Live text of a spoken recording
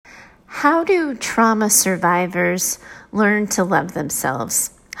How do trauma survivors learn to love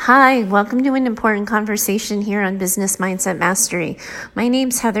themselves? Hi, welcome to an important conversation here on Business Mindset Mastery. My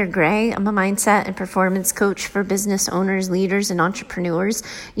name's Heather Gray. I'm a mindset and performance coach for business owners, leaders, and entrepreneurs.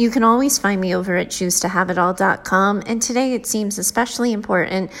 You can always find me over at choosetohaveitall.com. And today it seems especially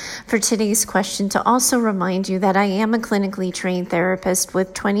important for today's question to also remind you that I am a clinically trained therapist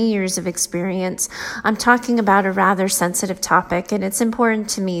with 20 years of experience. I'm talking about a rather sensitive topic, and it's important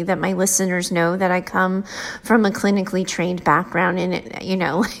to me that my listeners know that I come from a clinically trained background in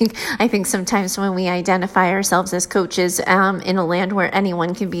it, I think sometimes when we identify ourselves as coaches in a land where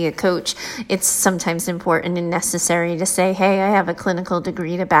anyone can be a coach, it's sometimes important and necessary to say, hey, I have a clinical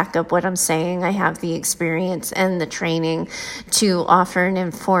degree to back up what I'm saying. I have the experience and the training to offer an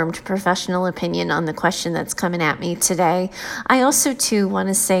informed professional opinion on the question that's coming at me today. I also, too, want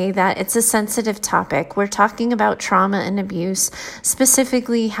to say that it's a sensitive topic. We're talking about trauma and abuse,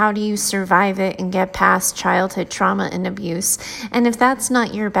 specifically how do you survive it and get past childhood trauma and abuse. And if that's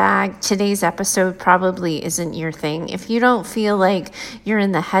not your bag, today's episode probably isn't your thing. If you don't feel like you're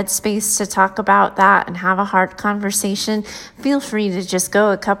in the headspace to talk about that and have a hard conversation, feel free to just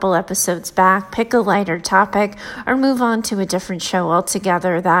go a couple episodes back, pick a lighter topic, or move on to a different show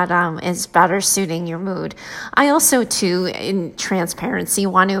altogether that is better suiting your mood. I also, too, in transparency,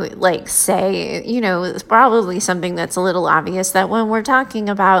 want to say, it's probably something that's a little obvious that when we're talking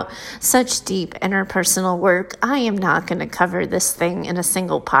about such deep interpersonal work, I am not going to cover this thing in a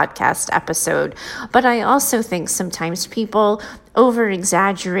single podcast episode. But I also think sometimes people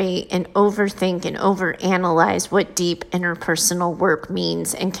over-exaggerate and overthink and overanalyze what deep interpersonal work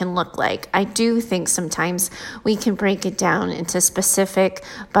means and can look like. I do think sometimes we can break it down into specific,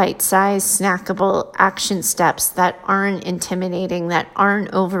 bite-sized, snackable action steps that aren't intimidating, that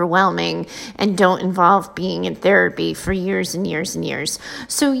aren't overwhelming, and don't involve being in therapy for years and years and years.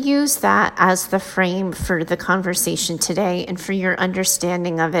 So use that as the frame for the conversation today and for your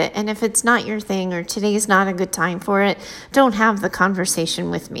understanding of it. And if it's not your thing or today's not a good time for it, don't have the conversation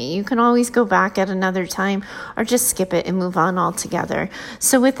with me. You can always go back at another time or just skip it and move on altogether.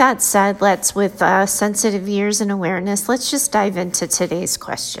 So with that said, with sensitive ears and awareness, let's just dive into today's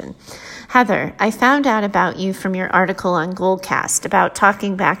question. Heather, I found out about you from your article on Goalcast about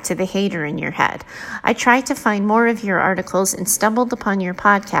talking back to the hater in your head. I tried to find more of your articles and stumbled upon your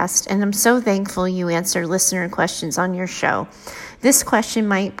podcast, and I'm so thankful you answer listener questions on your show. This question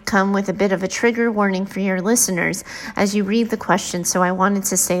might come with a bit of a trigger warning for your listeners as you read the question, so I wanted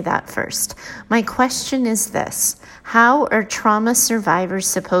to say that first. My question is this: how are trauma survivors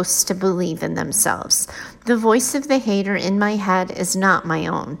supposed to believe in themselves? The voice of the hater in my head is not my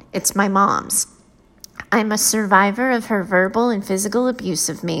own. It's my mom's. I'm a survivor of her verbal and physical abuse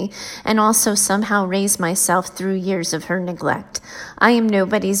of me, and also somehow raised myself through years of her neglect. I am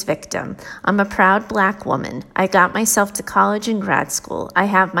nobody's victim. I'm a proud Black woman. I got myself to college and grad school. I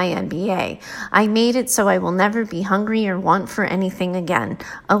have my MBA. I made it so I will never be hungry or want for anything again.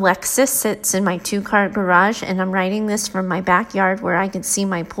 Alexis sits in my 2-car garage, and I'm writing this from my backyard where I can see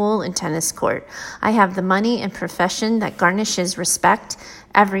my pool and tennis court. I have the money and profession that garnishes respect,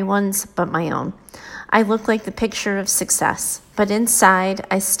 everyone's but my own. I look like the picture of success, but inside,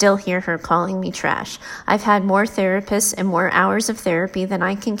 I still hear her calling me trash. I've had more therapists and more hours of therapy than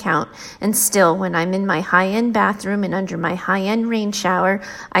I can count, and still, when I'm in my high-end bathroom and under my high-end rain shower,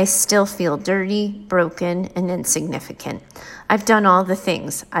 I still feel dirty, broken, and insignificant. I've done all the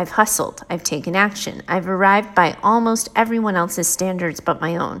things. I've hustled. I've taken action. I've arrived by almost everyone else's standards but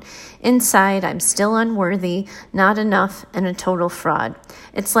my own. Inside, I'm still unworthy, not enough, and a total fraud.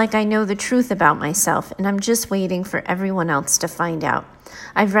 It's like I know the truth about myself, and I'm just waiting for everyone else to find out.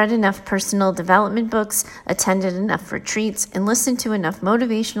 I've read enough personal development books, attended enough retreats, and listened to enough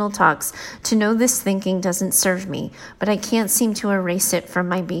motivational talks to know this thinking doesn't serve me, but I can't seem to erase it from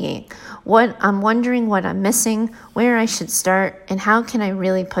my being. I'm wondering what I'm missing, where I should start, and how can I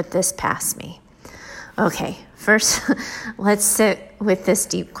really put this past me? Okay, first, let's sit with this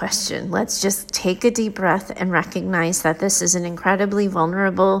deep question. Let's just take a deep breath and recognize that this is an incredibly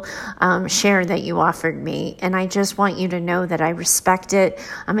vulnerable share that you offered me. And I just want you to know that I respect it.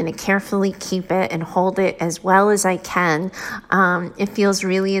 I'm going to carefully keep it and hold it as well as I can. It feels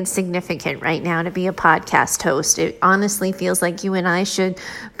really insignificant right now to be a podcast host. It honestly feels like you and I should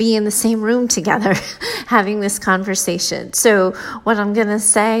be in the same room together having this conversation. So what I'm going to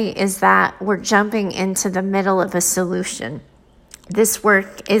say is that we're jumping into the middle of a solution. This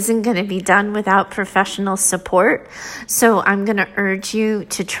work isn't going to be done without professional support, so I'm going to urge you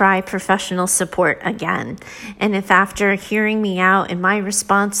to try professional support again. And if after hearing me out and my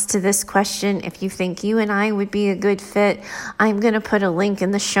response to this question, if you think you and I would be a good fit, I'm going to put a link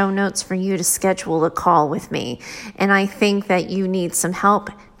in the show notes for you to schedule a call with me. And I think that you need some help,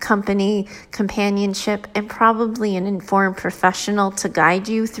 company, companionship, and probably an informed professional to guide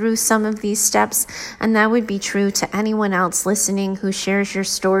you through some of these steps. And that would be true to anyone else listening who shares your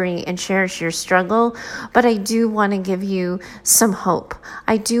story and shares your struggle. But I do want to give you some hope.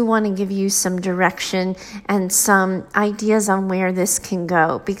 I do want to give you some direction and some ideas on where this can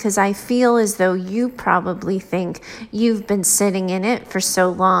go, because I feel as though you probably think you've been sitting in it for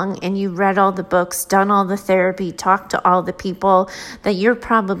so long and you read all the books, done all the therapy, talked to all the people, that you're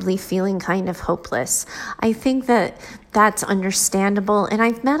probably feeling kind of hopeless. I think that that's understandable. And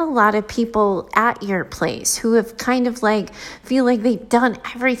I've met a lot of people at your place who have kind of feel like they've done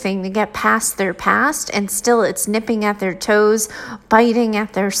everything to get past their past, and still it's nipping at their toes, biting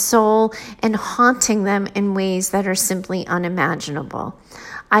at their soul, and haunting them in ways that are simply unimaginable.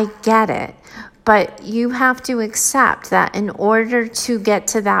 I get it. But you have to accept that in order to get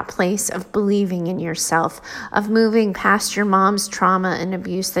to that place of believing in yourself, of moving past your mom's trauma and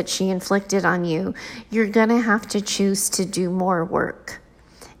abuse that she inflicted on you, you're going to have to choose to do more work.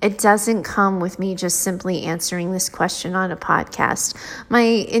 It doesn't come with me just simply answering this question on a podcast. My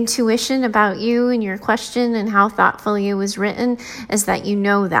intuition about you and your question and how thoughtfully it was written is that you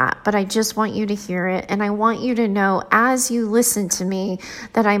know that, but I just want you to hear it. And I want you to know as you listen to me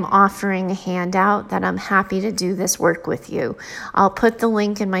that I'm offering a handout, that I'm happy to do this work with you. I'll put the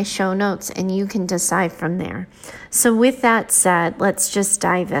link in my show notes and you can decide from there. So with that said, let's just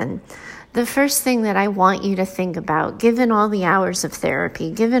dive in. The first thing that I want you to think about, given all the hours of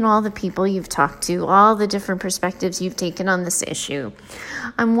therapy, given all the people you've talked to, all the different perspectives you've taken on this issue,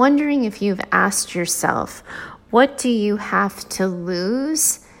 I'm wondering if you've asked yourself, what do you have to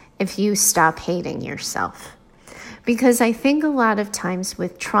lose if you stop hating yourself? Because I think a lot of times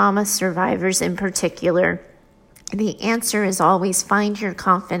with trauma survivors in particular, the answer is always find your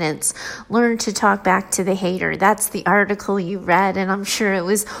confidence, learn to talk back to the hater. That's the article you read, and I'm sure it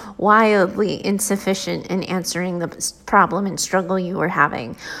was wildly insufficient in answering the problem and struggle you were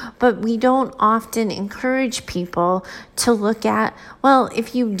having. But we don't often encourage people to look at, well,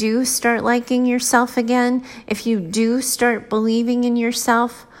 if you do start liking yourself again, if you do start believing in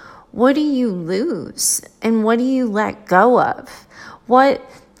yourself, what do you lose? And what do you let go of? What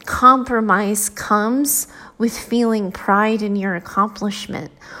compromise comes with feeling pride in your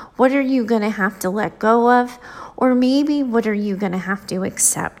accomplishment? What are you going to have to let go of? Or maybe what are you going to have to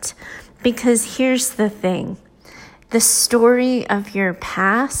accept? Because here's the thing. The story of your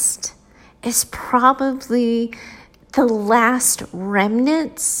past is probably the last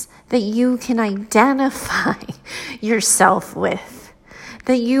remnants that you can identify yourself with.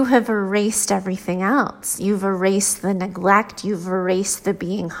 That you have erased everything else. You've erased the neglect. You've erased the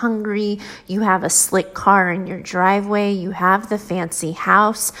being hungry. You have a slick car in your driveway. You have the fancy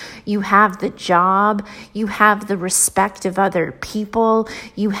house. You have the job. You have the respect of other people.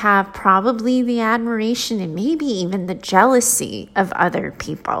 You have probably the admiration and maybe even the jealousy of other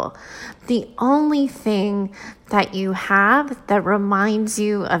people. The only thing that you have that reminds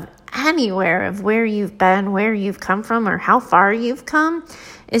you of anywhere of where you've been, where you've come from, or how far you've come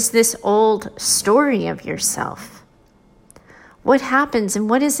is this old story of yourself. What happens and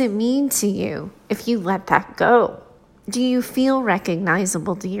what does it mean to you if you let that go? Do you feel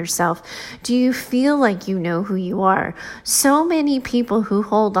recognizable to yourself? Do you feel like you know who you are? So many people who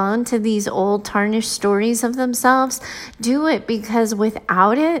hold on to these old tarnished stories of themselves do it because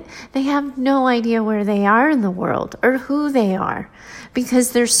without it, they have no idea where they are in the world or who they are,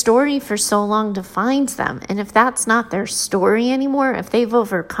 because their story for so long defines them. And if that's not their story anymore, if they've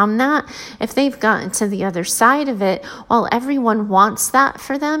overcome that, if they've gotten to the other side of it, while everyone wants that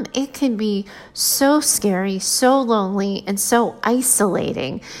for them, it can be so scary, so lonely, and so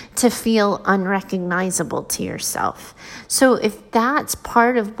isolating to feel unrecognizable to yourself. So if that's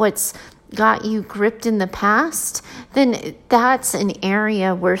part of what's got you gripped in the past, then that's an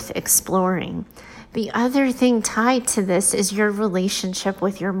area worth exploring. The other thing tied to this is your relationship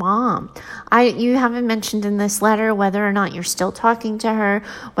with your mom. You haven't mentioned in this letter whether or not you're still talking to her,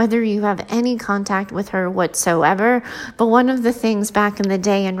 whether you have any contact with her whatsoever. But one of the things back in the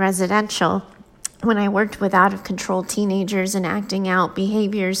day in residential, when I worked with out-of-control teenagers and acting out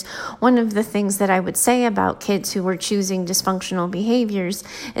behaviors, one of the things that I would say about kids who were choosing dysfunctional behaviors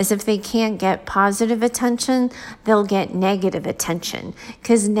is if they can't get positive attention, they'll get negative attention,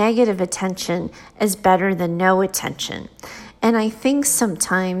 because negative attention is better than no attention. And I think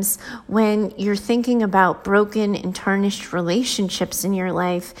sometimes when you're thinking about broken and tarnished relationships in your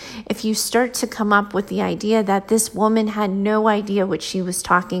life, if you start to come up with the idea that this woman had no idea what she was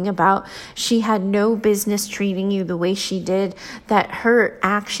talking about, she had no business treating you the way she did, that her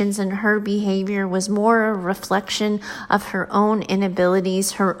actions and her behavior was more a reflection of her own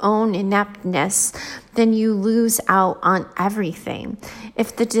inabilities, her own ineptness, then you lose out on everything.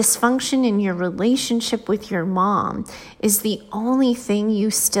 If the dysfunction in your relationship with your mom is the only thing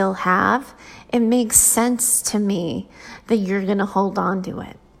you still have, it makes sense to me that you're going to hold on to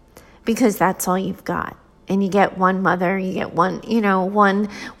it because that's all you've got. And you get one mother, you get one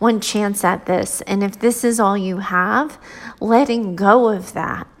chance at this. And if this is all you have, letting go of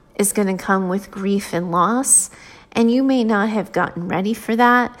that is going to come with grief and loss. And you may not have gotten ready for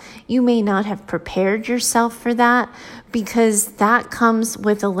that. You may not have prepared yourself for that because that comes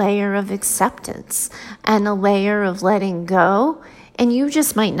with a layer of acceptance and a layer of letting go. And you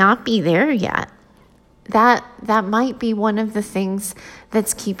just might not be there yet. That might be one of the things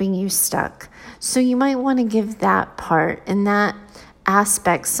that's keeping you stuck. So you might want to give that part and that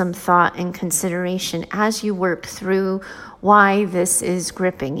aspect some thought and consideration as you work through why this is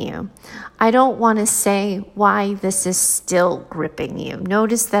gripping you. I don't want to say why this is still gripping you.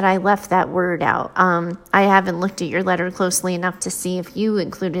 Notice that I left that word out. I haven't looked at your letter closely enough to see if you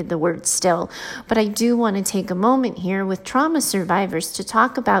included the word still, but I do want to take a moment here with trauma survivors to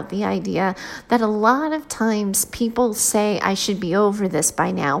talk about the idea that a lot of times people say, I should be over this by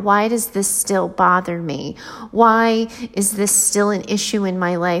now. Why does this still bother me? Why is this still an issue in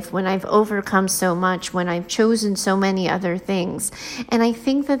my life when I've overcome so much, when I've chosen so many other things? And I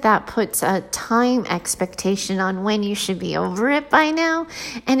think that puts a time expectation on when you should be over it by now.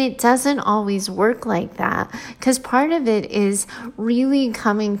 And it doesn't always work like that, because part of it is really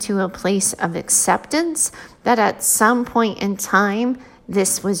coming to a place of acceptance that at some point in time,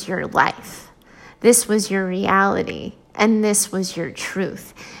 this was your life. This was your reality. And this was your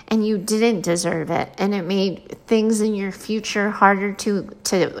truth. And you didn't deserve it. And it made things in your future harder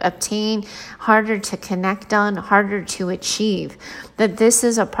to obtain, harder to connect on, harder to achieve. That this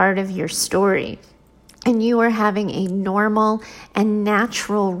is a part of your story. And you are having a normal and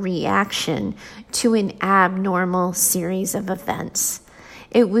natural reaction to an abnormal series of events.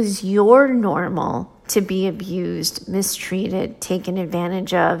 It was your normal to be abused, mistreated, taken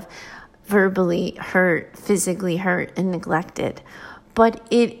advantage of, verbally hurt, physically hurt, and neglected. But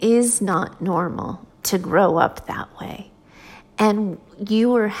it is not normal to grow up that way. And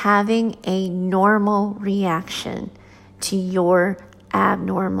you are having a normal reaction to your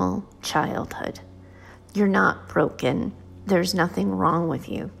abnormal childhood. You're not broken. There's nothing wrong with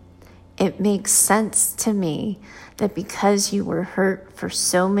you. It makes sense to me that because you were hurt for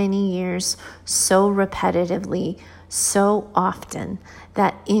so many years, so repetitively, so often,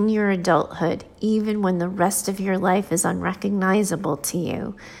 that in your adulthood, even when the rest of your life is unrecognizable to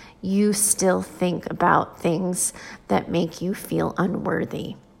you, you still think about things that make you feel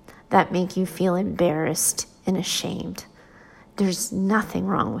unworthy, that make you feel embarrassed and ashamed. There's nothing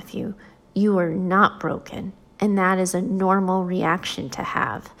wrong with you. You are not broken, and that is a normal reaction to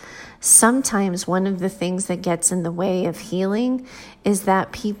have. Sometimes one of the things that gets in the way of healing is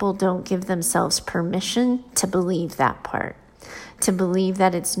that people don't give themselves permission to believe that part. To believe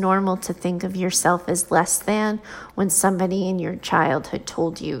that it's normal to think of yourself as less than when somebody in your childhood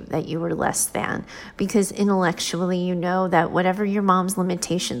told you that you were less than. Because intellectually you know that whatever your mom's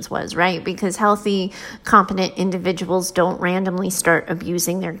limitations was, right? Because healthy, competent individuals don't randomly start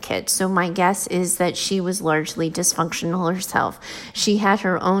abusing their kids. So my guess is that she was largely dysfunctional herself. She had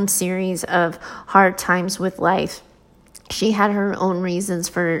her own series of hard times with life. She had her own reasons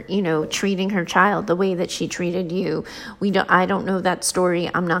for, treating her child the way that she treated you. I don't know that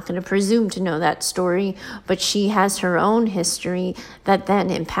story. I'm not going to presume to know that story, but she has her own history that then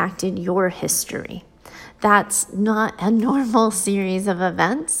impacted your history. That's not a normal series of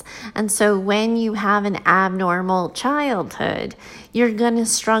events. And so when you have an abnormal childhood, you're going to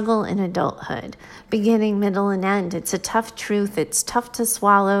struggle in adulthood, beginning, middle, and end. It's a tough truth. It's tough to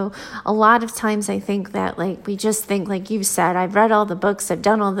swallow. A lot of times I think that we just think, like you said, I've read all the books, I've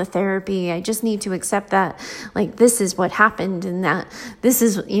done all the therapy. I just need to accept that this is what happened and that this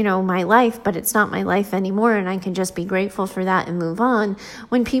is, my life, but it's not my life anymore. And I can just be grateful for that and move on.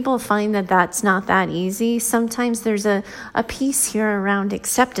 When people find that that's not that easy, sometimes there's a piece here around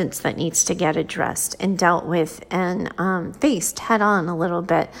acceptance that needs to get addressed and dealt with and faced head head on a little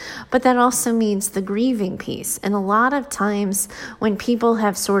bit. But that also means the grieving piece. And a lot of times when people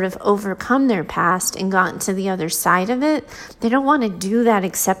have sort of overcome their past and gotten to the other side of it, they don't want to do that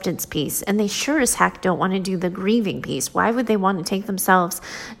acceptance piece. And they sure as heck don't want to do the grieving piece. Why would they want to take themselves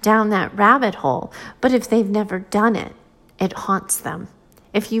down that rabbit hole? But if they've never done it, it haunts them.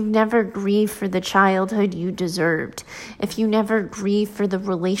 If you've never grieved for the childhood you deserved, if you never grieved for the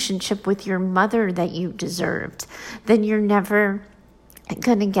relationship with your mother that you deserved, then you're never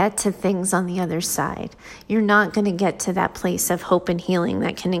going to get to things on the other side. You're not going to get to that place of hope and healing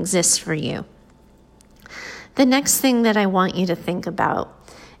that can exist for you. The next thing that I want you to think about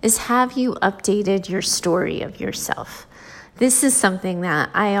is, have you updated your story of yourself? This is something that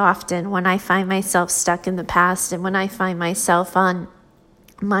I often, when I find myself stuck in the past and when I find myself on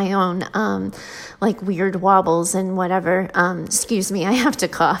my own like weird wobbles and whatever, excuse me, I have to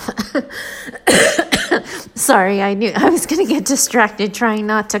cough. Sorry, I knew I was going to get distracted trying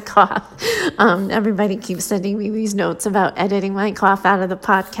not to cough. Everybody keeps sending me these notes about editing my cough out of the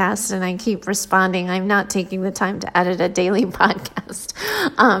podcast, and I keep responding, I'm not taking the time to edit a daily podcast.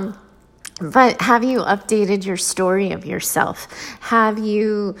 But have you updated your story of yourself? Have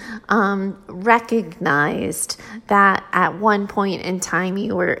you recognized that at one point in time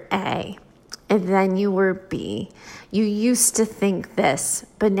you were A, and then you were B? You used to think this,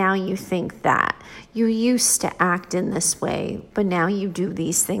 but now you think that. You used to act in this way, but now you do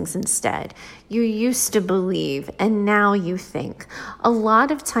these things instead. You used to believe, and now you think. A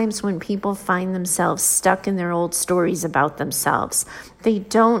lot of times when people find themselves stuck in their old stories about themselves, they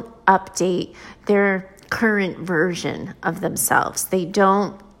don't update their current version of themselves. They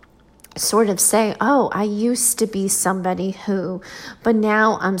don't sort of say, oh, I used to be somebody who, but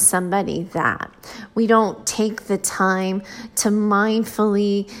now I'm somebody that. We don't take the time to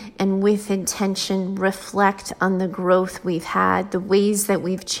mindfully and with intention reflect on the growth we've had, the ways that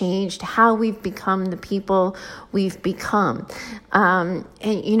we've changed, how we've become the people we've become. And,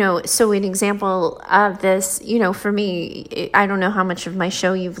 so an example of this, for me, I don't know how much of my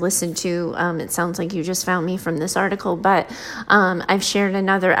show you've listened to. It sounds like you just found me from this article, but I've shared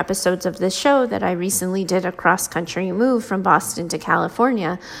another episodes of this show that I recently did a cross-country move from Boston to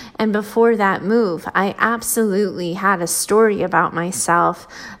California. And before that move, I absolutely had a story about myself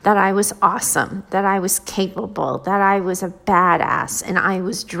that I was awesome, that I was capable, that I was a badass, and I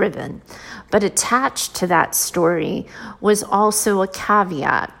was driven. But attached to that story was also a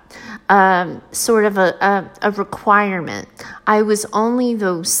caveat, sort of a requirement. I was only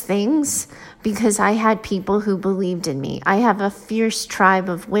those things because I had people who believed in me. I have a fierce tribe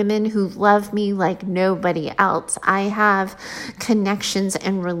of women who love me like nobody else. I have connections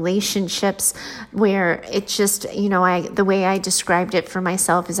and relationships where it's just, the way I described it for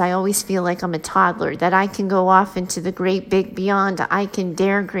myself is I always feel like I'm a toddler, that I can go off into the great big beyond. I can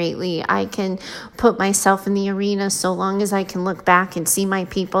dare greatly. I can put myself in the arena so long as I can look back and see my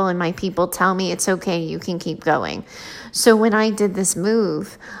people, and my people tell me it's okay, you can keep going. So when I did this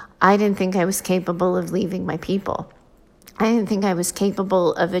move, I didn't think I was capable of leaving my people. I didn't think I was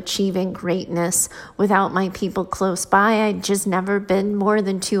capable of achieving greatness without my people close by. I'd just never been more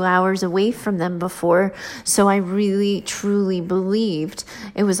than 2 hours away from them before. So I really, truly believed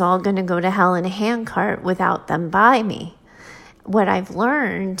it was all going to go to hell in a handcart without them by me. What I've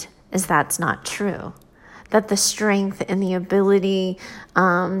learned is that's not true. That the strength and the ability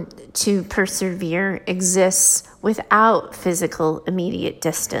to persevere exists without physical immediate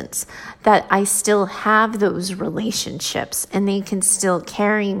distance, that I still have those relationships and they can still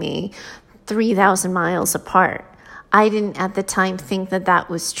carry me 3,000 miles apart. I didn't at the time think that that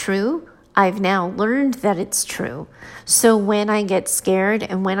was true. I've now learned that it's true. So when I get scared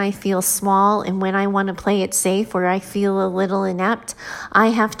and when I feel small and when I want to play it safe or I feel a little inept, I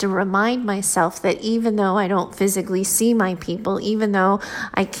have to remind myself that even though I don't physically see my people, even though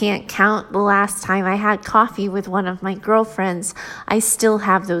I can't count the last time I had coffee with one of my girlfriends, I still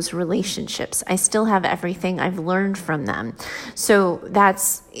have those relationships. I still have everything I've learned from them. So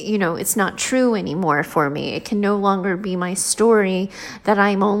that's, it's not true anymore for me. It can no longer be my story that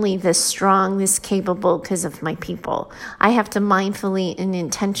I'm only this strong, this capable because of my people. I have to mindfully and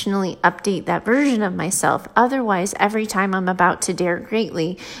intentionally update that version of myself. Otherwise, every time I'm about to dare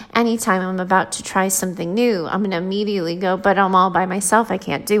greatly, anytime I'm about to try something new, I'm going to immediately go, but I'm all by myself. I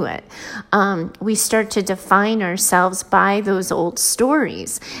can't do it. We start to define ourselves by those old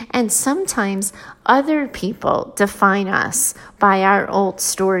stories. And sometimes other people define us by our old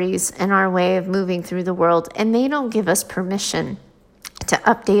stories and our way of moving through the world, and they don't give us permission to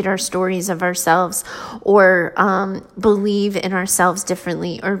update our stories of ourselves or believe in ourselves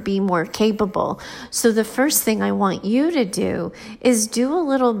differently or be more capable. So the first thing I want you to do is do a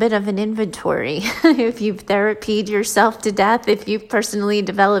little bit of an inventory. If you've therapied yourself to death, if you've personally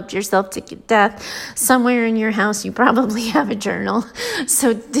developed yourself to death, somewhere in your house you probably have a journal.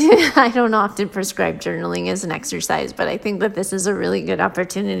 So I don't often prescribe journaling as an exercise, but I think that this is a really good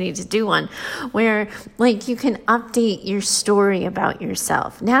opportunity to do one where you can update your story about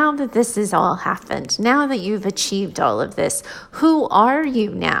yourself. Now that this has all happened, now that you've achieved all of this, who are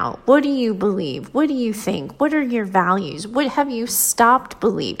you now? What do you believe? What do you think? What are your values? What have you stopped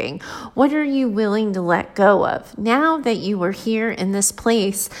believing? What are you willing to let go of? Now that you are here in this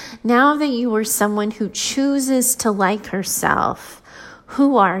place, now that you are someone who chooses to like herself,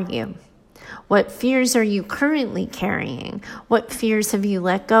 who are you? What fears are you currently carrying? What fears have you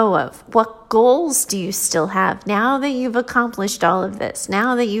let go of? What goals do you still have now that you've accomplished all of this?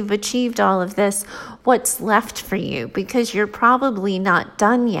 Now that you've achieved all of this, what's left for you? Because you're probably not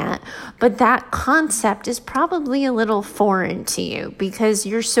done yet, but that concept is probably a little foreign to you because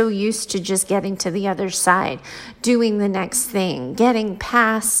you're so used to just getting to the other side, doing the next thing, getting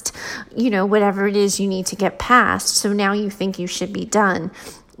past, whatever it is you need to get past. So now you think you should be done.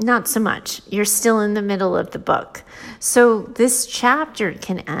 Not so much. You're still in the middle of the book. So this chapter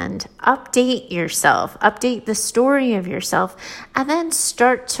can end. Update yourself, update the story of yourself, and then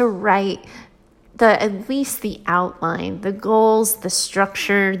start to write at least the outline, the goals, the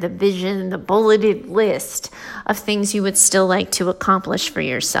structure, the vision, the bulleted list of things you would still like to accomplish for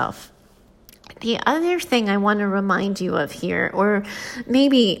yourself. The other thing I want to remind you of here, or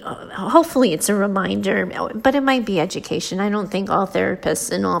maybe, hopefully it's a reminder, but it might be education. I don't think all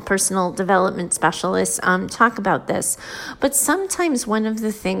therapists and all personal development specialists talk about this. But sometimes one of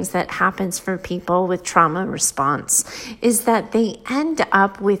the things that happens for people with trauma response is that they end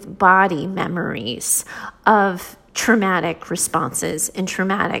up with body memories of traumatic responses and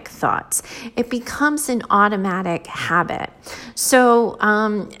traumatic thoughts. It becomes an automatic habit. So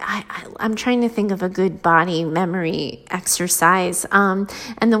I'm trying to think of a good body memory exercise. And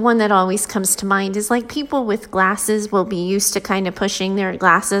the one that always comes to mind is people with glasses will be used to kind of pushing their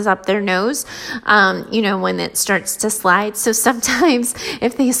glasses up their nose, when it starts to slide. So sometimes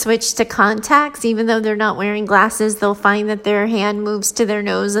if they switch to contacts, even though they're not wearing glasses, they'll find that their hand moves to their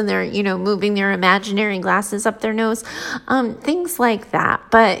nose and they're, moving their imaginary glasses up their nose. Things like that.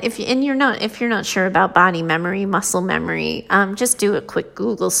 But if you're not sure about body memory, muscle memory, just do a quick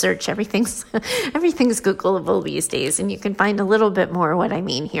Google search. Everything's Googleable these days, and you can find a little bit more what I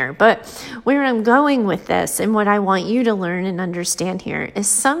mean here. But where I'm going with this and what I want you to learn and understand here is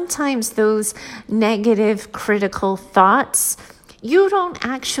sometimes those negative, critical thoughts, you don't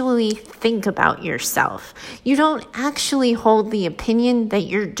actually think about yourself. You don't actually hold the opinion that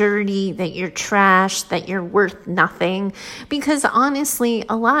you're dirty, that you're trash, that you're worth nothing. Because honestly,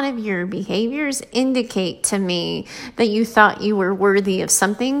 a lot of your behaviors indicate to me that you thought you were worthy of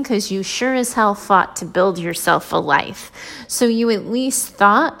something because you sure as hell fought to build yourself a life. So you at least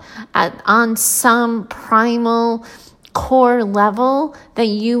thought on some primal core level that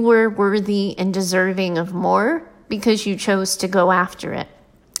you were worthy and deserving of more, because you chose to go after it.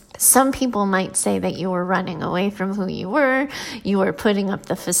 Some people might say that you were running away from who you were putting up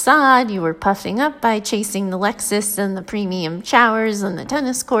the facade, you were puffing up by chasing the Lexus and the premium showers and the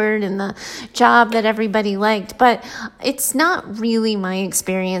tennis court and the job that everybody liked. But it's not really my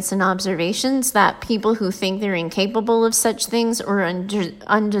experience and observations that people who think they're incapable of such things or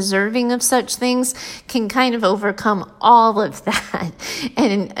undeserving of such things can kind of overcome all of that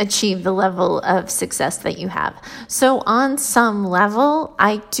and achieve the level of success that you have. So on some level,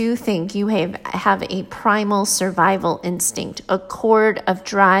 I do think you have a primal survival instinct, a cord of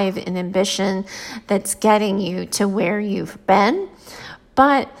drive and ambition that's getting you to where you've been.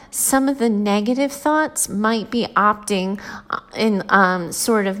 But some of the negative thoughts might be opting in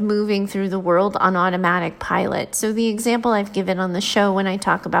sort of moving through the world on automatic pilot. So the example I've given on the show when I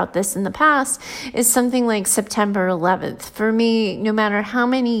talk about this in the past is something like September 11th. For me, no matter how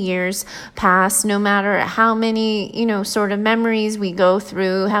many years pass, no matter how many, sort of memories we go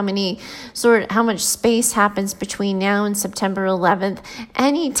through, how much space happens between now and September 11th,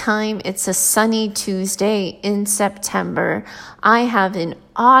 anytime it's a sunny Tuesday in September, I have an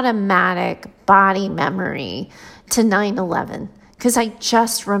automatic body memory to 9/11 because I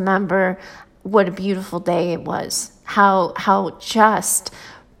just remember what a beautiful day it was, how just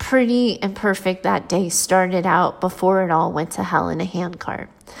pretty and perfect that day started out before it all went to hell in a handcart.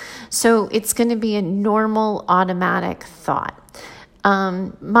 So it's going to be a normal automatic thought.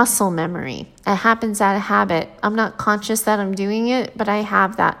 muscle memory. It happens out of habit. I'm not conscious that I'm doing it, but I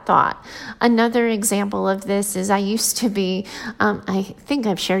have that thought. Another example of this is I used to be, I think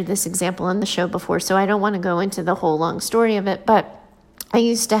I've shared this example on the show before, so I don't want to go into the whole long story of it, but I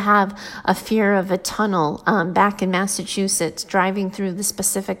used to have a fear of a tunnel back in Massachusetts, driving through the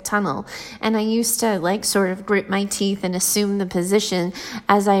specific tunnel. And I used to sort of grit my teeth and assume the position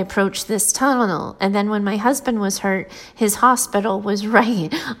as I approached this tunnel. And then when my husband was hurt, his hospital was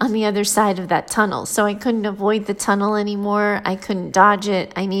right on the other side of that tunnel. So I couldn't avoid the tunnel anymore. I couldn't dodge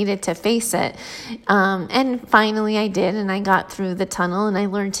it. I needed to face it. And finally I did, and I got through the tunnel and I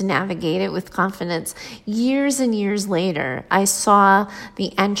learned to navigate it with confidence. Years and years later, I saw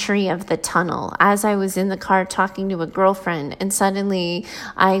the entry of the tunnel as I was in the car talking to a girlfriend, and suddenly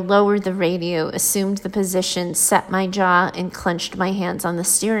I lowered the radio, assumed the position, set my jaw, and clenched my hands on the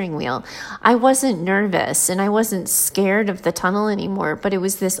steering wheel. I wasn't nervous and I wasn't scared of the tunnel anymore, but it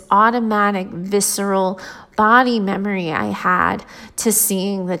was this automatic, visceral body memory I had to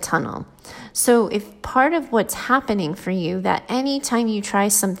seeing the tunnel. So if part of what's happening for you, that anytime you try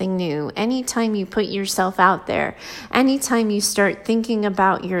something new, anytime you put yourself out there, anytime you start thinking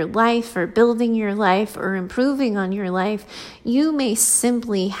about your life or building your life or improving on your life, you may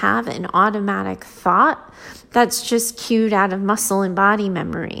simply have an automatic thought that's just cued out of muscle and body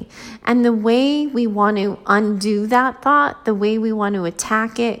memory. And the way we want to undo that thought, the way we want to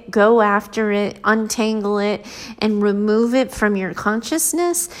attack it, go after it, untangle it, and remove it from your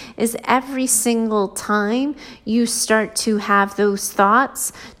consciousness is every single time you start to have those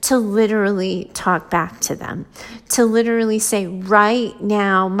thoughts, to literally talk back to them, to literally say, right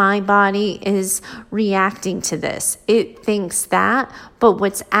now, my body is reacting to this. It thinks that, but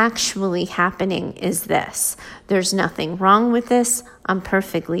what's actually happening is this. There's nothing wrong with this. I'm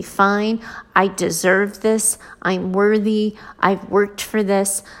perfectly fine. I deserve this. I'm worthy. I've worked for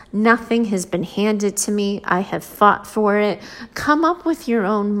this. Nothing has been handed to me. I have fought for it. Come up with your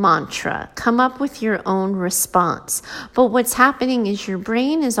own mantra. Come up with your own response. But what's happening is your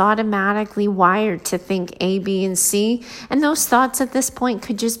brain is automatically wired to think A, B, and C. And those thoughts at this point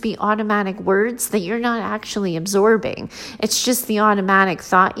could just be automatic words that you're not actually absorbing. It's just the automatic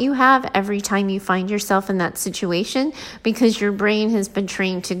thought you have every time you find yourself in that situation, because your brain has been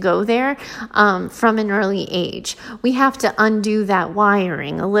trained to go there from an early age. We have to undo that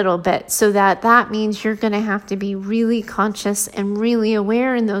wiring a little bit, so that means you're going to have to be really conscious and really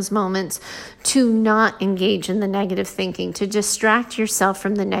aware in those moments to not engage in the negative thinking, to distract yourself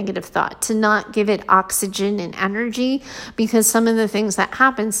from the negative thought, to not give it oxygen and energy, because some of the things that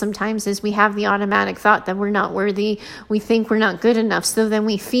happen sometimes is we have the automatic thought that we're not worthy, we think we're not good enough, so then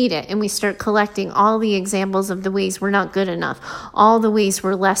we feed it and we start collecting all the examples of the ways we're not good enough, all the ways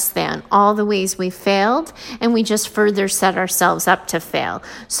we're less than, all the ways we failed, and we just further set ourselves up to fail.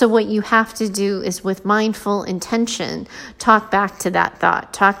 So what you have to do is, with mindful intention, talk back to that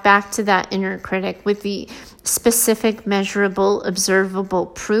thought, talk back to that inner critic with the specific, measurable, observable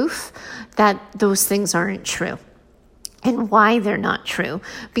proof that those things aren't true. And why they're not true.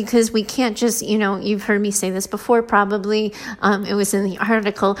 Because we can't just, you've heard me say this before, probably, it was in the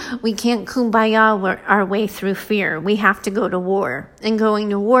article, we can't kumbaya our way through fear. We have to go to war. And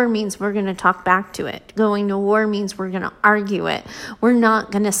going to war means we're going to talk back to it. Going to war means we're going to argue it. We're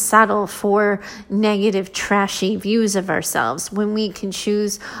not going to settle for negative, trashy views of ourselves when we can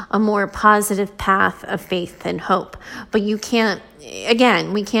choose a more positive path of faith and hope. But we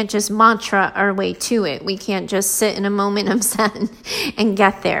can't just mantra our way to it. We can't just sit in a moment of zen and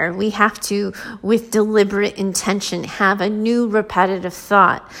get there. We have to, with deliberate intention, have a new repetitive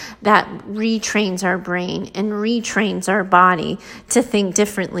thought that retrains our brain and retrains our body to think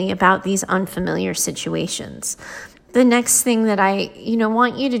differently about these unfamiliar situations. The next thing that I,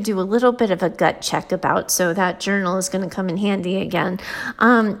 want you to do a little bit of a gut check about, so that journal is going to come in handy again.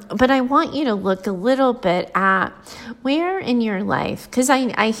 But I want you to look a little bit at where in your life, because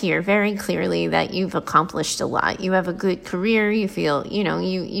I hear very clearly that you've accomplished a lot. You have a good career. You feel,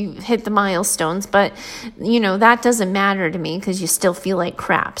 you hit the milestones, but, that doesn't matter to me because you still feel like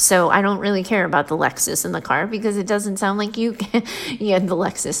crap. So I don't really care about the Lexus in the car, because it doesn't sound like you had the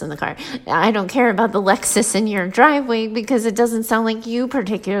Lexus in the car. I don't care about the Lexus in your driveway, because it doesn't sound like you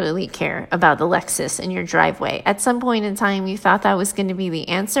particularly care about the Lexus in your driveway. At some point in time, you thought that was going to be the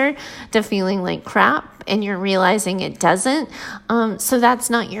answer to feeling like crap, and you're realizing it doesn't. So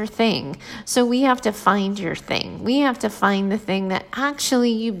that's not your thing. So we have to find your thing. We have to find the thing that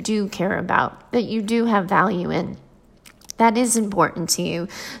actually you do care about, that you do have value in. That is important to you.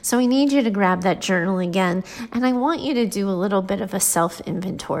 So I need you to grab that journal again, and I want you to do a little bit of a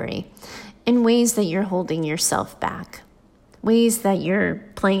self-inventory in ways that you're holding yourself back. ways that you're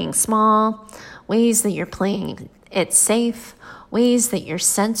playing small, ways that you're playing it safe, ways that you're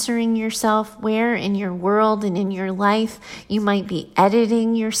censoring yourself, where in your world and in your life you might be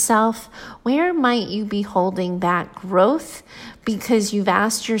editing yourself, where might you be holding back growth because you've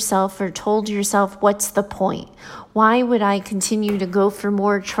asked yourself or told yourself, what's the point? Why would I continue to go for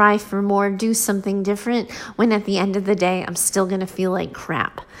more, try for more, do something different when at the end of the day I'm still going to feel like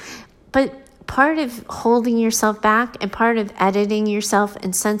crap? But part of holding yourself back and part of editing yourself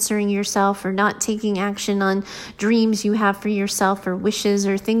and censoring yourself or not taking action on dreams you have for yourself or wishes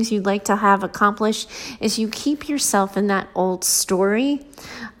or things you'd like to have accomplished is you keep yourself in that old story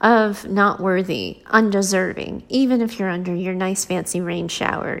of not worthy, undeserving, even if you're under your nice fancy rain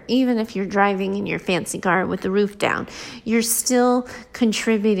shower, even if you're driving in your fancy car with the roof down, you're still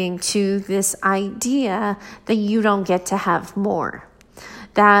contributing to this idea that you don't get to have more,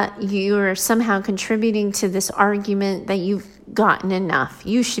 that you're somehow contributing to this argument that you've gotten enough.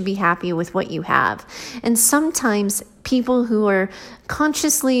 You should be happy with what you have. And sometimes people who are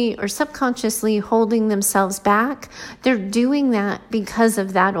consciously or subconsciously holding themselves back, they're doing that because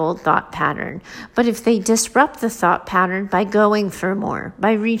of that old thought pattern. But if they disrupt the thought pattern by going for more,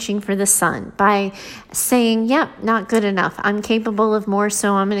 by reaching for the sun, by saying, yep, not good enough, I'm capable of more,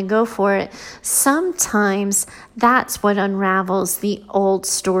 so I'm going to go for it, sometimes that's what unravels the old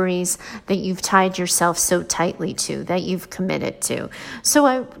stories that you've tied yourself so tightly to, that you've committed to. So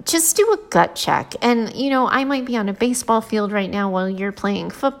I just do a gut check. And, I might be on a baseball field right now while you're playing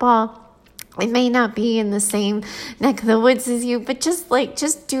football. It may not be in the same neck of the woods as you, but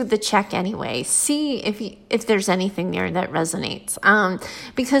just do the check anyway. See if there's anything there that resonates.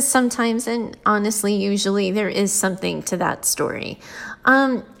 Because sometimes, and honestly, usually there is something to that story.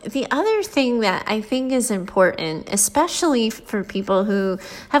 The other thing that I think is important, especially for people who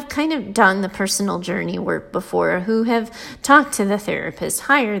have kind of done the personal journey work before, who have talked to the therapist,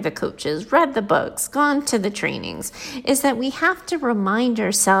 hired the coaches, read the books, gone to the trainings, is that we have to remind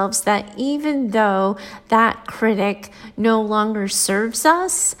ourselves that even though that critic no longer serves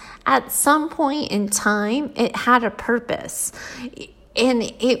us, at some point in time, it had a purpose. And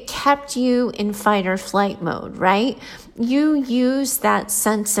it kept you in fight or flight mode, right? You use that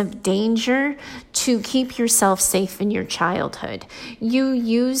sense of danger to keep yourself safe in your childhood. You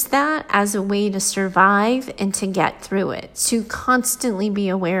use that as a way to survive and to get through it, to constantly be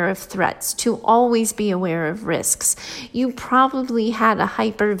aware of threats, to always be aware of risks. You probably had a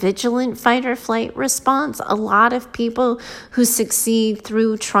hyper-vigilant fight or flight response. A lot of people who succeed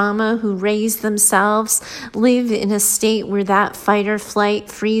through trauma, who raise themselves, live in a state where that fight or flight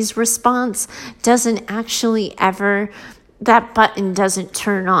freeze response doesn't actually ever, that button doesn't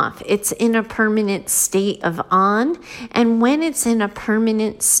turn off. It's in a permanent state of on. And when it's in a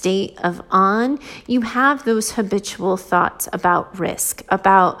permanent state of on, you have those habitual thoughts about risk,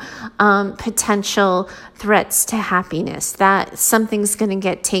 about potential threats to happiness, that something's going to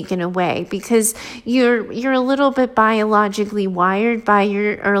get taken away because you're a little bit biologically wired by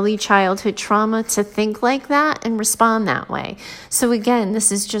your early childhood trauma to think like that and respond that way. So again,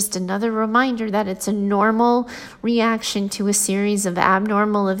 this is just another reminder that it's a normal reaction to a series of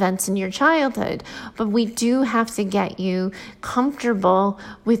abnormal events in your childhood, but we do have to get you comfortable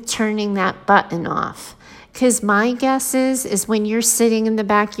with turning that button off. Because my guess is when you're sitting in the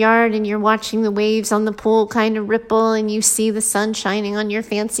backyard and you're watching the waves on the pool kind of ripple and you see the sun shining on your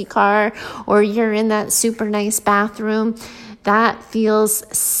fancy car, or you're in that super nice bathroom, that feels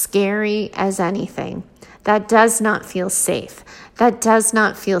scary as anything. That does not feel safe. That does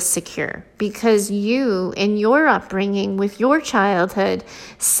not feel secure, because you, in your upbringing with your childhood,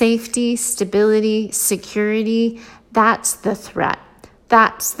 safety, stability, security, that's the threat.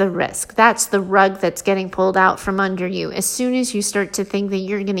 That's the risk. That's the rug that's getting pulled out from under you. As soon as you start to think that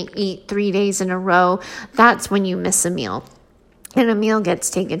you're going to eat 3 days in a row, that's when you miss a meal. And a meal gets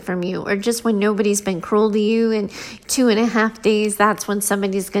taken from you. Or just when nobody's been cruel to you in 2.5 days, that's when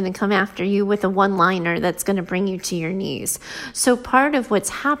somebody's going to come after you with a one-liner that's going to bring you to your knees. So part of what's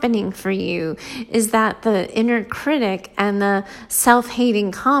happening for you is that the inner critic and the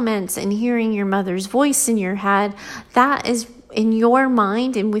self-hating comments and hearing your mother's voice in your head, that is in your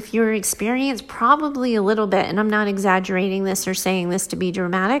mind and with your experience, probably a little bit, and I'm not exaggerating this or saying this to be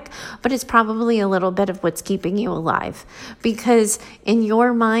dramatic, but it's probably a little bit of what's keeping you alive. Because in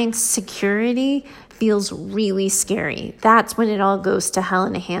your mind, security feels really scary. That's when it all goes to hell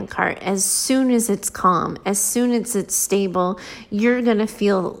in a handcart. As soon as it's calm, as soon as it's stable, you're going to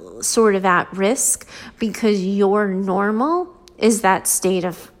feel sort of at risk because your normal is that state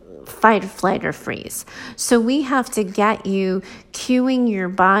of fight, flight, or freeze. So we have to get you cueing your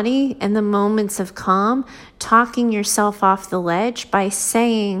body in the moments of calm, talking yourself off the ledge by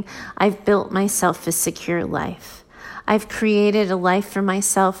saying, I've built myself a secure life. I've created a life for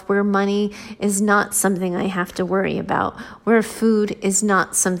myself where money is not something I have to worry about, where food is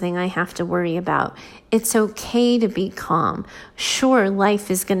not something I have to worry about. It's okay to be calm. Sure, life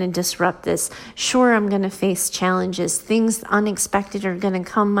is going to disrupt this. Sure, I'm going to face challenges. Things unexpected are going to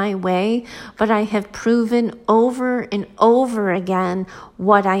come my way, but I have proven over and over again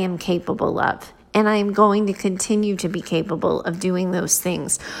what I am capable of. And I am going to continue to be capable of doing those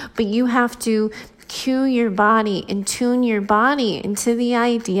things. But you have to cue your body and tune your body into the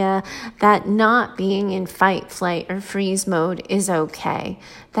idea that not being in fight, flight, or freeze mode is okay,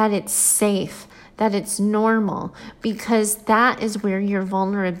 that it's safe, that it's normal, because that is where your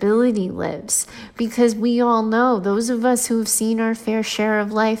vulnerability lives. Because we all know, those of us who have seen our fair share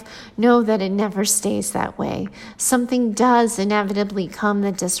of life know that it never stays that way. Something does inevitably come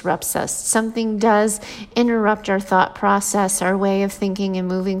that disrupts us. Something does interrupt our thought process, our way of thinking and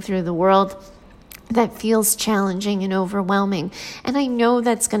moving through the world, that feels challenging and overwhelming. And I know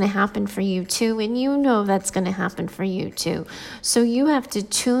that's going to happen for you too. And you know that's going to happen for you too. So you have to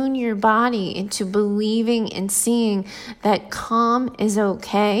tune your body into believing and seeing that calm is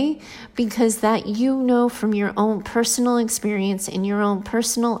okay, because that you know from your own personal experience and your own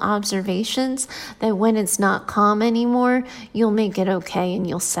personal observations that when it's not calm anymore, you'll make it okay and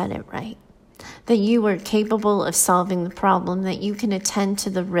you'll set it right. That you are capable of solving the problem, that you can attend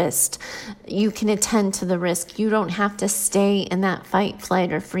to the risk. You can attend to the risk. You don't have to stay in that fight,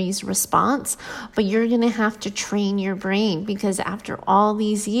 flight, or freeze response, but you're going to have to train your brain, because after all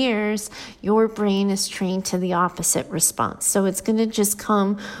these years, your brain is trained to the opposite response. So it's going to just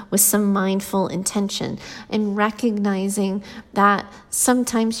come with some mindful intention and recognizing that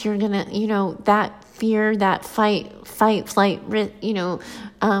sometimes you're going to, that fear, that fight, flight,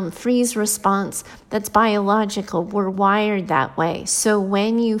 freeze response, that's biological. We're wired that way. So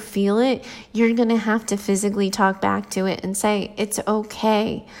when you feel it, you're going to have to physically talk back to it and say, it's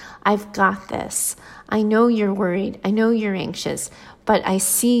okay. I've got this. I know you're worried. I know you're anxious, but I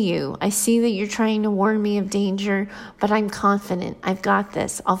see you. I see that you're trying to warn me of danger, but I'm confident. I've got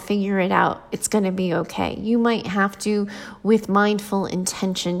this. I'll figure it out. It's going to be okay. You might have to, with mindful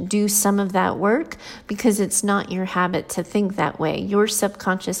intention, do some of that work, because it's not your habit to think that way. Your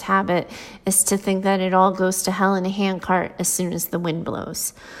subconscious habit is to think that it all goes to hell in a handcart as soon as the wind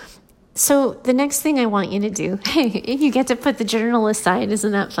blows. So the next thing I want you to do, you get to put the journal aside.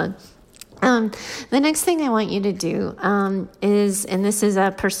 Isn't that fun? The next thing I want you to do is, and this is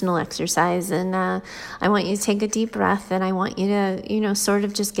a personal exercise, and I want you to take a deep breath, and I want you to, sort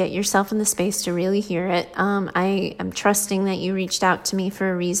of just get yourself in the space to really hear it. I am trusting that you reached out to me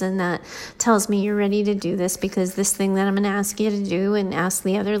for a reason that tells me you're ready to do this, because this thing that I'm going to ask you to do, and ask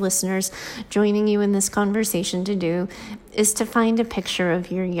the other listeners joining you in this conversation to do, is to find a picture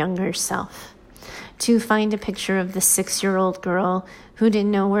of your younger self. To find a picture of the 6-year-old girl who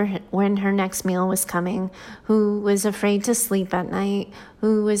didn't know when her next meal was coming, who was afraid to sleep at night,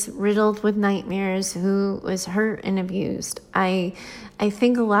 who was riddled with nightmares, who was hurt and abused. I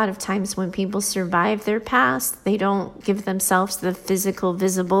think a lot of times when people survive their past, they don't give themselves the physical,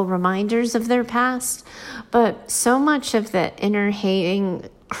 visible reminders of their past. But so much of the inner hating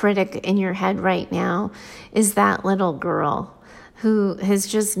critic in your head right now is that little girl who has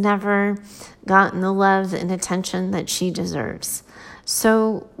just never gotten the love and attention that she deserves.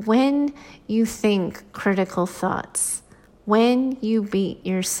 So when you think critical thoughts, when you beat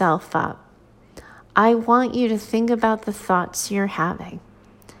yourself up, I want you to think about the thoughts you're having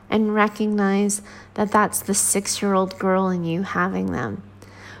and recognize that that's the 6-year-old girl in you having them,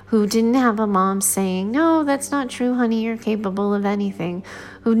 who didn't have a mom saying, no, that's not true, honey, you're capable of anything,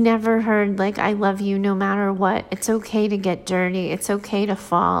 who never heard, I love you no matter what. It's okay to get dirty. It's okay to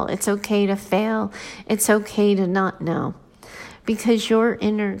fall. It's okay to fail. It's okay to not know. Because your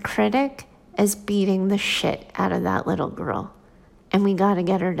inner critic is beating the shit out of that little girl. And we got to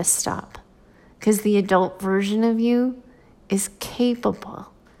get her to stop. Because the adult version of you is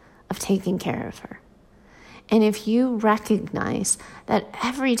capable of taking care of her. And if you recognize that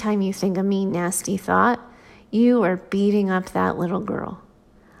every time you think a mean, nasty thought, you are beating up that little girl,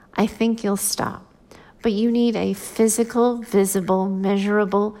 I think you'll stop. But you need a physical, visible,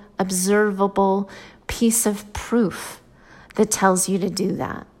 measurable, observable piece of proof that tells you to do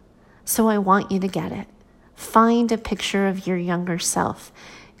that. So I want you to get it. Find a picture of your younger self.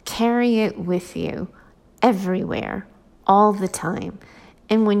 Carry it with you everywhere, all the time.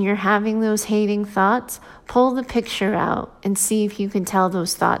 And when you're having those hating thoughts, pull the picture out and see if you can tell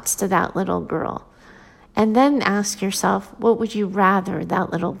those thoughts to that little girl. And then ask yourself, what would you rather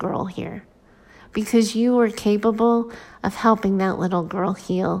that little girl hear? Because you are capable of helping that little girl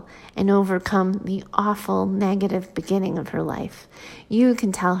heal and overcome the awful negative beginning of her life. You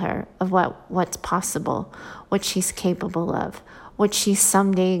can tell her of what's possible, what she's capable of, what she's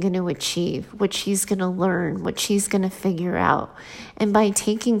someday going to achieve, what she's going to learn, what she's going to figure out. And by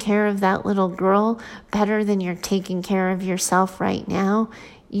taking care of that little girl better than you're taking care of yourself right now,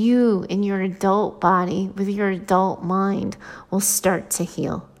 you in your adult body with your adult mind will start to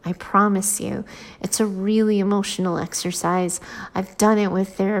heal. I promise you. It's a really emotional exercise. I've done it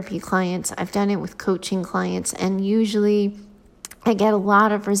with therapy clients. I've done it with coaching clients. And usually I get a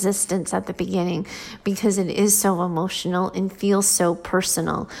lot of resistance at the beginning because it is so emotional and feels so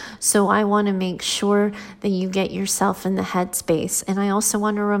personal. So I want to make sure that you get yourself in the headspace. And I also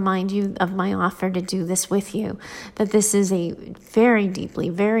want to remind you of my offer to do this with you, that this is a very deeply,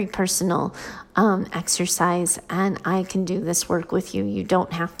 very personal exercise, and I can do this work with you. You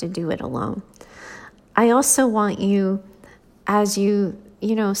don't have to do it alone. I also want you, as you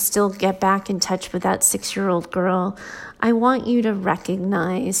still get back in touch with that 6-year-old girl, I want you to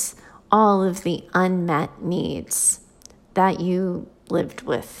recognize all of the unmet needs that you lived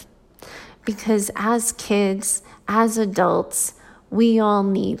with. Because as kids, as adults, we all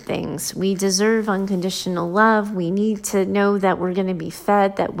need things. We deserve unconditional love. We need to know that we're going to be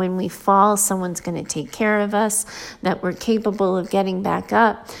fed, that when we fall, someone's going to take care of us, that we're capable of getting back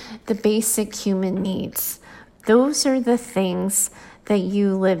up. The basic human needs. Those are the things that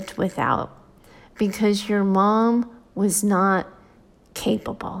you lived without because your mom was not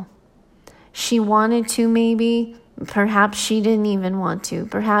capable. She wanted to, maybe. Perhaps she didn't even want to.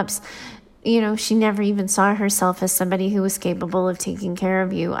 Perhaps she never even saw herself as somebody who was capable of taking care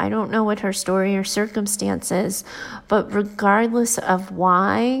of you. I don't know what her story or circumstance is, but regardless of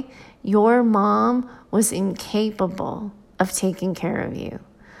why, your mom was incapable of taking care of you.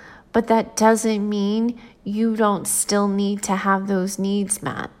 But that doesn't mean you don't still need to have those needs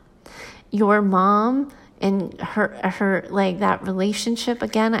met. Your mom and her like that relationship,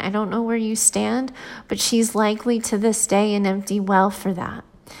 again, I don't know where you stand, but she's likely to this day an empty well for that.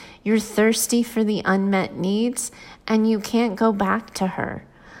 You're thirsty for the unmet needs, and you can't go back to her.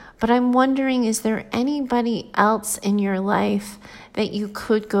 But I'm wondering, is there anybody else in your life that you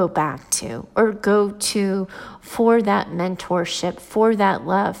could go back to or go to for that mentorship, for that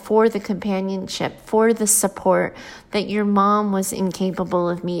love, for the companionship, for the support that your mom was incapable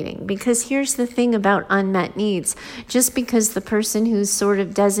of meeting? Because here's the thing about unmet needs. Just because the person who's sort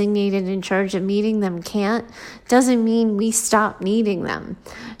of designated in charge of meeting them can't, doesn't mean we stop needing them.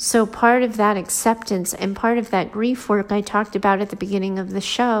 So part of that acceptance and part of that grief work I talked about at the beginning of the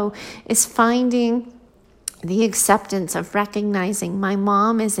show is finding the acceptance of recognizing my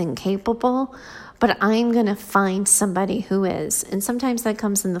mom is incapable, but I'm going to find somebody who is. And sometimes that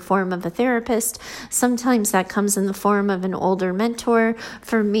comes in the form of a therapist. Sometimes that comes in the form of an older mentor.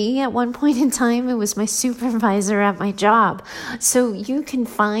 For me, at one point in time, it was my supervisor at my job. So you can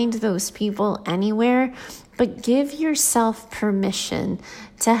find those people anywhere, but give yourself permission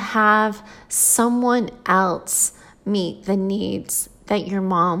to have someone else meet the needs that your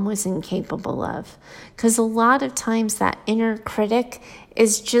mom was incapable of. Because a lot of times that inner critic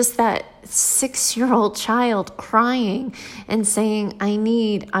is just that 6-year-old child crying and saying,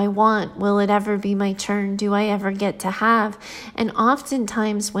 I want, will it ever be my turn? Do I ever get to have? And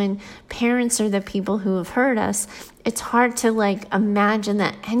oftentimes when parents are the people who have hurt us, it's hard to imagine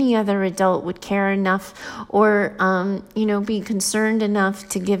that any other adult would care enough or, be concerned enough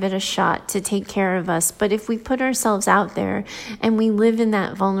to give it a shot to take care of us. But if we put ourselves out there and we live in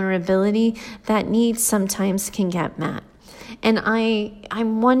that vulnerability, that need sometimes can get met. And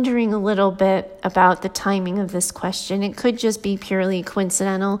I'm wondering a little bit about the timing of this question. It could just be purely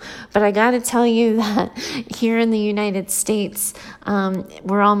coincidental, but I got to tell you that here in the United States,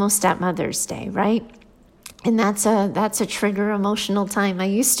 we're almost at Mother's Day, right? And that's a trigger emotional time. I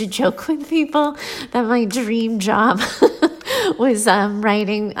used to joke with people that my dream job was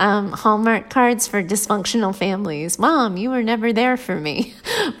writing Hallmark cards for dysfunctional families. Mom, you were never there for me.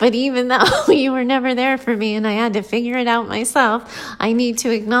 But even though you were never there for me and I had to figure it out myself, I need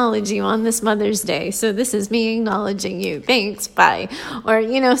to acknowledge you on this Mother's Day. So this is me acknowledging you. Thanks, bye. Or,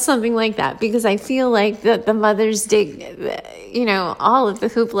 something like that. Because I feel like the Mother's Day, all of the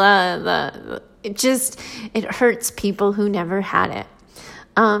hoopla, it hurts people who never had it,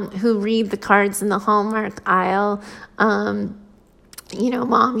 who read the cards in the Hallmark aisle,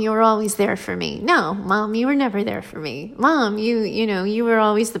 Mom, you were always there for me. No, Mom, you were never there for me. Mom, you were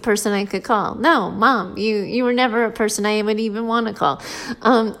always the person I could call. No, Mom, you were never a person I would even want to call.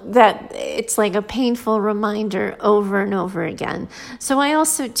 That it's like a painful reminder over and over again. So I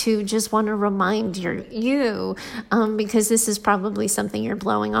also too just want to remind you, because this is probably something you're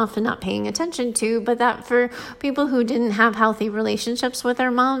blowing off and not paying attention to, but that for people who didn't have healthy relationships with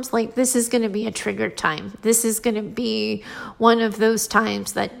their moms, like this is going to be a triggered time. This is going to be one of those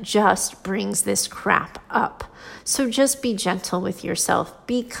times that just brings this crap up. So just be gentle with yourself.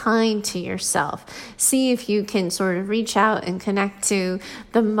 Be kind to yourself. See if you can sort of reach out and connect to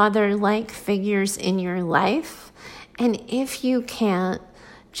the mother-like figures in your life. And if you can't,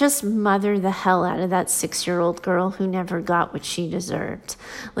 just mother the hell out of that 6-year-old girl who never got what she deserved.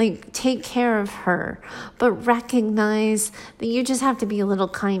 Like, take care of her, but recognize that you just have to be a little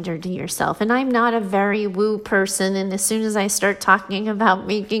kinder to yourself. And I'm not a very woo person, and as soon as I start talking about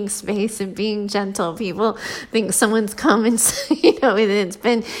making space and being gentle, people think someone's come and, it's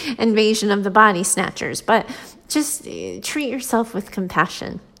been invasion of the body snatchers. But just treat yourself with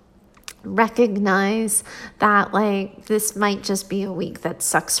compassion. Recognize that this might just be a week that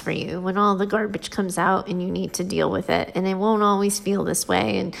sucks for you when all the garbage comes out and you need to deal with it, and it won't always feel this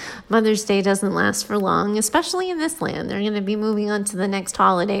way, and Mother's Day doesn't last for long, especially in this land. They're going to be moving on to the next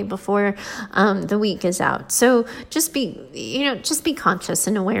holiday before the week is out. So just be conscious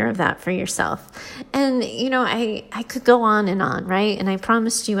and aware of that for yourself. And I could go on, right? And I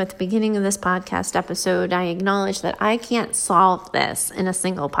promised you at the beginning of this podcast episode, I acknowledge that I can't solve this in a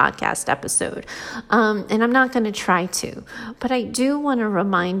single podcast episode. And I'm not going to try to, but I do want to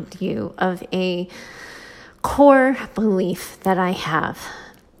remind you of a core belief that I have,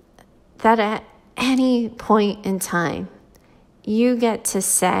 that at any point in time, you get to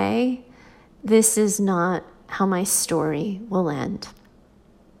say, this is not how my story will end.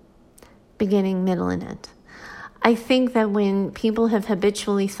 Beginning, middle, and end. I think that when people have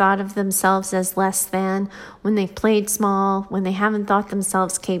habitually thought of themselves as less than, when they've played small, when they haven't thought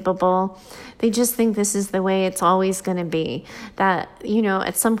themselves capable, they just think this is the way it's always going to be. That,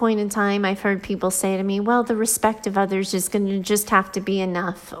 at some point in time, I've heard people say to me, well, the respect of others is going to just have to be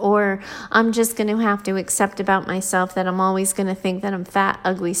enough, or I'm just going to have to accept about myself that I'm always going to think that I'm fat,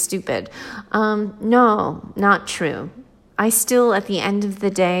 ugly, stupid. No, not true. I still, at the end of the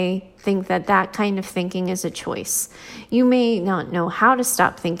day, think that kind of thinking is a choice. You may not know how to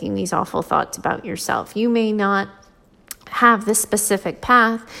stop thinking these awful thoughts about yourself. You may not have this specific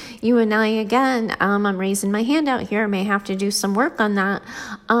path. You and I, again, I'm raising my hand out here, may have to do some work on that.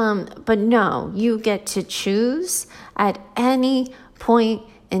 But no, you get to choose at any point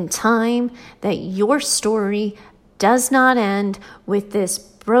in time that your story does not end with this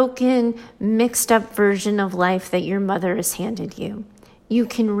broken, mixed up version of life that your mother has handed you. You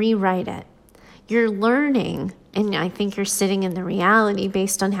can rewrite it. You're learning, and I think you're sitting in the reality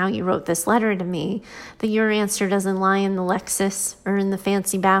based on how you wrote this letter to me, that your answer doesn't lie in the Lexus or in the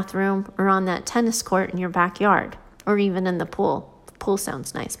fancy bathroom or on that tennis court in your backyard or even in the pool. The pool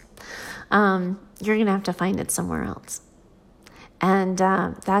sounds nice. You're going to have to find it somewhere else. And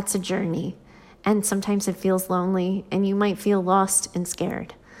that's a journey. And sometimes it feels lonely, and you might feel lost and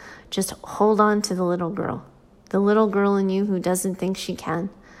scared. Just hold on to the little girl in you who doesn't think she can.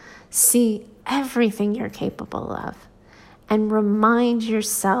 See everything you're capable of, and remind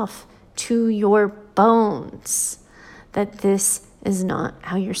yourself to your bones that this is not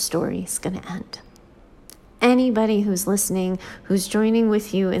how your story is going to end. Anybody who's listening, who's joining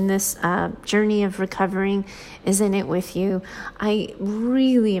with you in this journey of recovering, is in it with you. I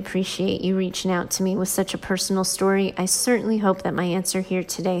really appreciate you reaching out to me with such a personal story. I certainly hope that my answer here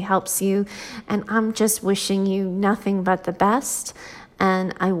today helps you, and I'm just wishing you nothing but the best.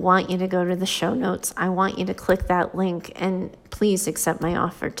 And I want you to go to the show notes. I want you to click that link, and please accept my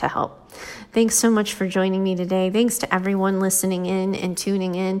offer to help. Thanks so much for joining me today. Thanks to everyone listening in and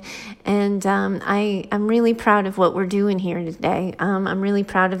tuning in. And I'm really proud of what we're doing here today. I'm really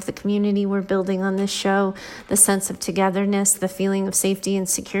proud of the community we're building on this show, the sense of togetherness, the feeling of safety and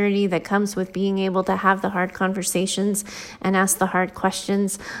security that comes with being able to have the hard conversations and ask the hard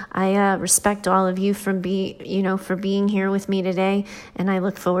questions. I respect all of you for being here with me today, and I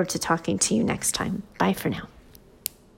look forward to talking to you next time. Bye for now.